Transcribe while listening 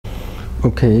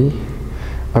Okay,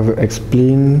 I will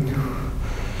explain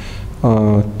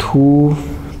two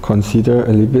consider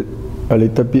a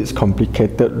little bit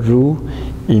complicated rule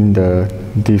in the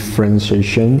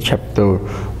differentiation chapter.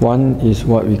 One is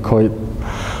what we call it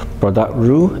product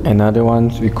rule, another one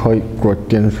we call it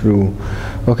quotient rule.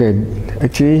 Okay,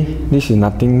 actually this is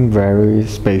nothing very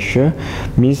special,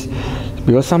 means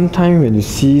because sometimes when you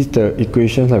see the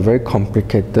equations are very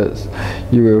complicated,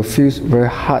 you will feel very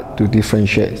hard to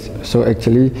differentiate. So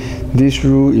actually this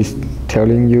rule is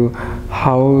telling you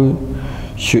how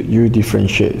should you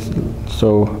differentiate.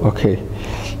 So okay,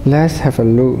 let's have a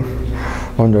look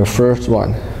on the first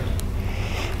one.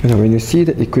 When you see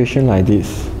the equation like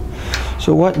this,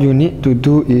 so what you need to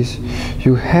do is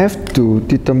you have to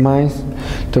determine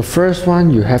the first one.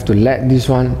 You have to let this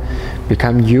one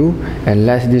become u and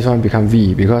let this one become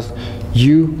v, because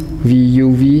u, v,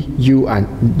 u, v, u and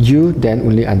u, then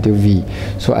only until v.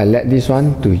 So I let this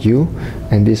one to u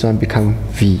and this one become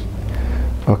v.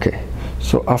 Okay,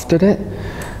 so after that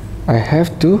I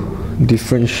have to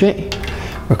differentiate.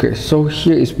 Okay, so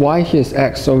here is y, here is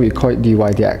x, so we call it dy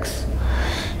dx.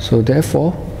 So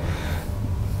therefore,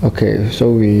 okay,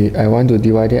 so I want to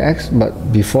dy dx,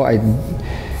 but before I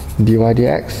dy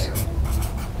dx,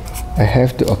 I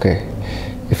have to, okay,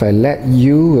 if I let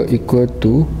u equal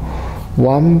to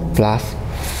 1 plus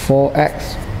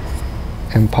 4x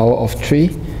and power of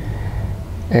 3,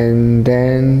 and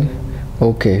then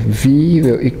okay, v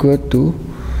will equal to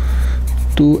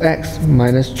 2x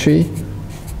minus 3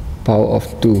 power of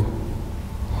 2.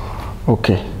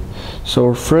 Okay,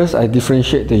 so first I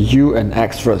differentiate the u and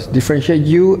x first. Differentiate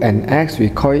u and x, we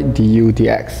call it du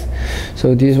dx.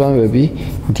 So this one will be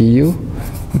du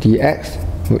dx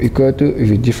will equal to, if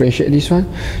you differentiate this one,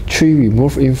 3 we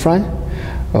move in front.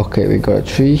 Okay, we got a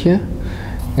 3 here,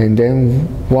 and then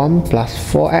 1 plus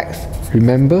 4x.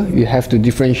 Remember, you have to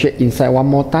differentiate inside one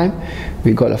more time.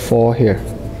 We got a 4 here.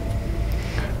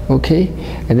 Okay,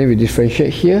 and then we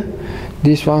differentiate here.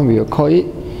 This one we will call it,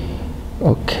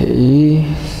 okay,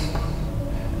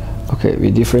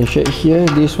 we differentiate here.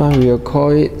 This one we will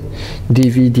call it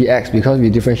dv dx, because we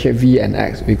differentiate v and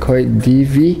x. We call it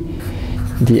dv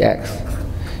dx.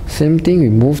 Same thing, we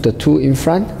move the 2 in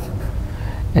front,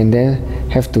 and then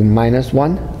have to minus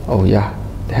 1. Oh yeah,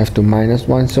 have to minus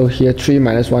 1. So here 3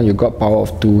 minus 1, you got power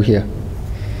of 2 here.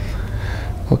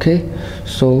 Okay,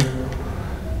 so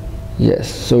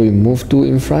yes, so we move 2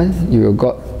 in front, you will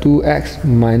got 2x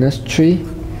minus 3.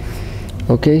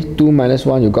 Okay, 2 minus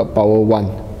 1, you got power 1.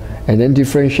 And then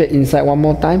differentiate inside one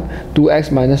more time.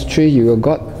 2x minus 3, you will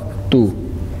got 2.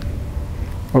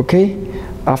 Okay,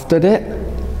 after that,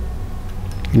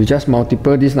 you just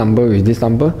multiply this number with this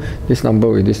number, this number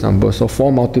with this number. So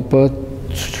 4 multiple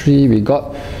 3, we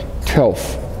got 12.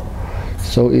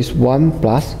 So it's 1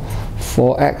 plus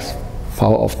 4x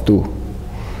power of 2.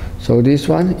 So this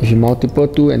one, if you multiple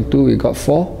 2 and 2, we got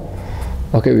 4.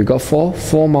 Okay, we got 4.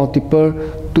 4 multiple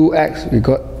 2x, we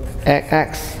got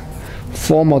x.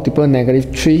 4 multiple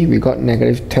negative 3, we got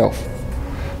negative 12.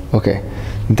 Okay,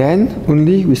 then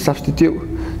only we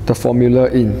substitute the formula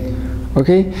in.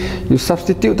 Okay, you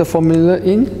substitute the formula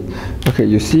in. Okay,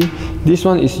 you see this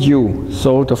one is u,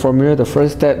 so the formula, the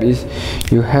first step is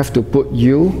you have to put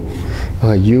u.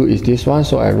 U is this one,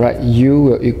 so I write u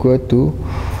will equal to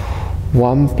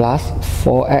 1 plus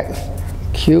 4x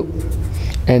cubed,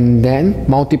 and then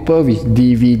multiple with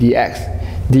dv dx.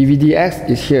 dv dx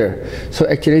is here, so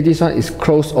actually this one is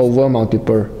crossover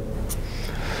multiple.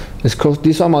 Let's close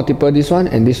this one, multiple this one,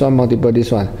 and this one multiple this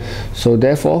one. So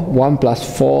therefore 1 plus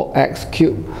 4x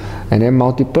cubed, and then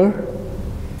multiple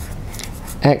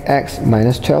x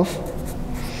minus 12,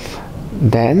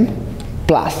 then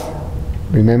plus.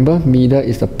 Remember, middle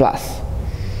is the plus.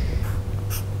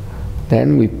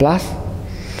 Then we plus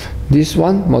this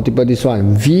one, multiple this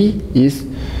one. V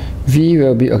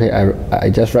will be, okay,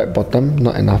 I just write bottom,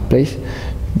 not enough place.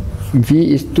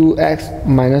 V is 2x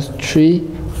minus 3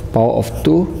 power of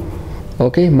 2.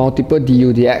 Okay, multiple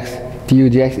du dx. Du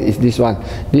dx is this one.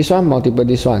 This one multiple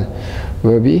this one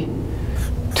will be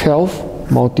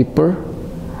 12 multiple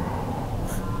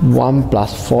 1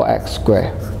 plus 4x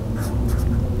squared.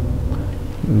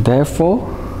 Therefore,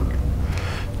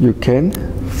 you can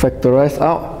factorize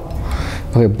out.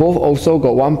 Okay, both also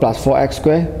got 1 plus 4x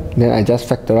squared. Then I just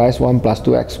factorize 1 plus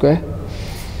 2x squared.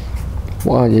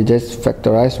 Well, you just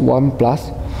factorize 1 plus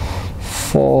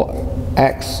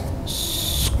 4x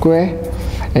squared.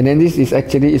 And then this is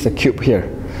actually is a cube here.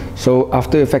 So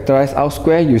after you factorize out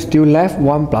square, you still left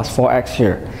 1 plus 4x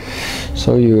here.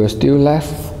 So you will still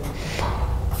left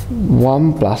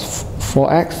 1 plus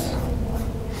 4x,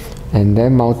 and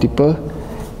then multiple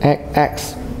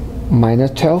x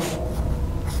minus 12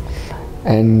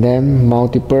 and then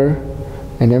multiple,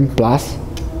 and then plus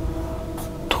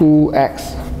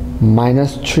 2x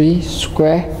minus 3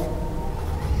 square,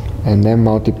 and then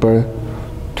multiple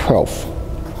 12.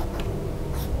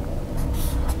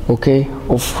 Okay,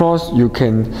 of course you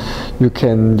can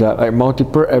like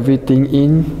multiply everything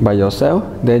in by yourself,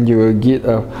 then you will get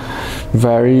a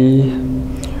very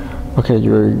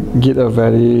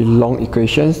long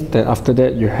equations. Then after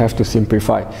that you have to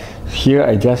simplify. Here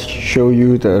I just show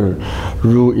you the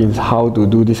rule in how to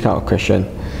do this kind of question.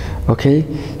 Okay,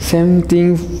 same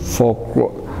thing for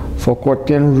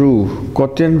quotient rule.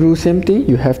 Quotient rule, same thing.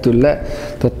 You have to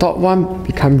let the top one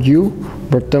become u,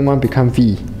 bottom one become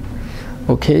v.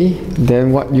 Okay,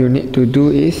 then what you need to do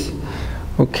is,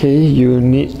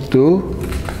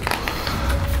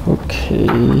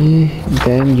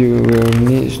 then you will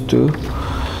need to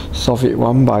solve it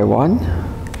one by one.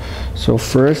 So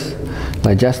first,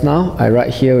 like just now, I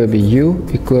write here will be u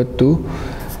equal to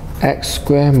x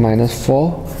squared minus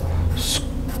 4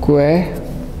 square,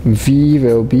 v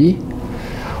will be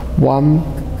 1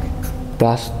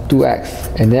 plus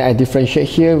 2x, and then I differentiate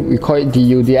here, we call it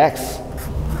du dx.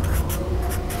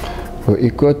 Will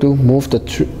equal to, move the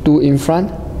 2 in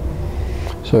front,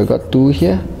 so we got 2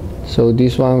 here, so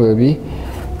this one will be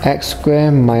x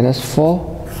squared minus 4,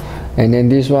 and then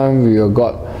this one we will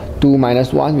got 2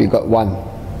 minus 1, we got 1.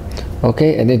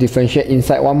 Okay, and then differentiate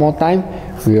inside one more time,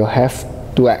 we will have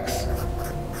 2x.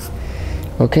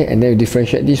 Okay, and then we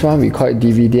differentiate this one, we call it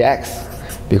dv dx,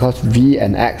 because v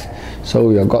and x, so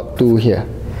we have got 2 here.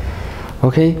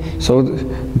 Okay, so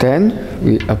then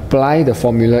we apply the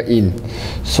formula in.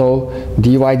 So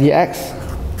dy dx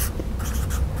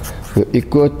will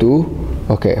equal to,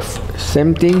 okay,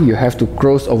 same thing, you have to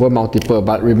cross over multiple,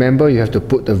 but remember you have to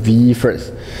put the v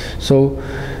first. So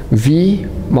v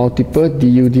multiple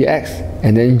du dx,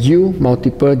 and then u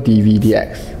multiple dv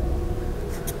dx,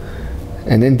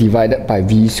 and then divided by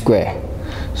v square.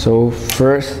 So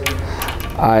first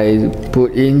I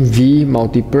put in v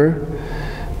multiple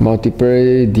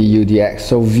du dx.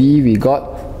 So v we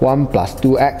got 1 plus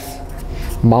 2x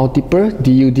multiple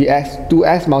du dx,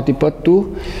 2x multiple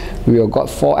 2, we have got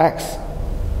 4x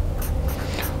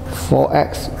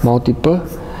multiple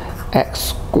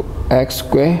x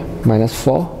squared minus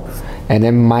 4, and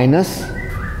then minus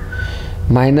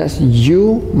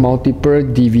u multiple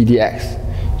dv dx.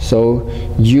 So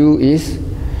u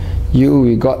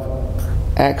we got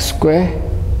x squared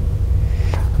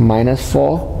minus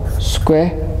 4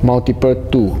 square multiple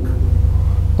 2.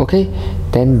 Okay,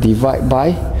 then divide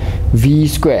by v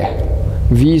square.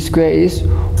 V square is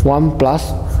 1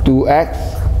 plus 2x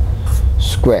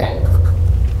square.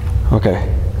 Okay,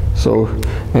 so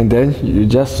and then you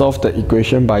just solve the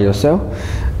equation by yourself.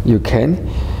 You can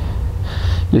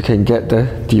get the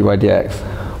dy dx.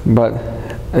 But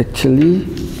actually,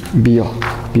 be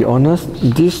honest,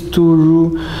 these two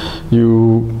rules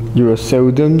you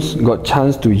seldom got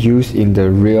chance to use in the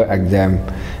real exam,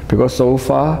 because so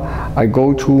far I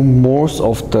go through most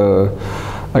of the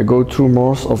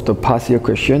past year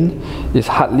question. It's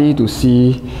hardly to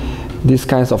see these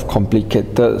kinds of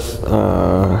complicated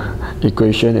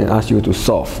equation and ask you to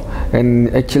solve. And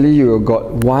actually you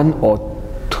got 1 or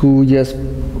 2 years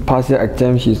past year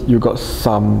exams, you got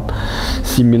some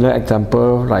similar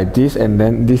example like this, and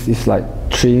then this is like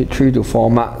 3 to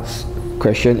 4 marks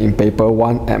question in paper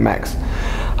 1 at max.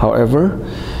 However,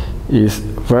 it's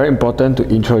very important to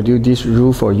introduce this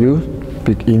rule for you,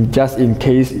 just in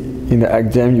case in the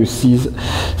exam you see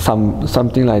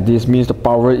something like this, means the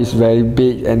power is very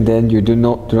big and then you do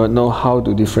not know how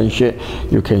to differentiate.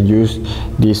 You can use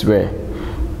this way.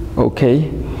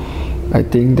 Okay, I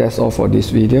think that's all for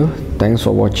this video. Thanks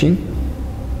for watching.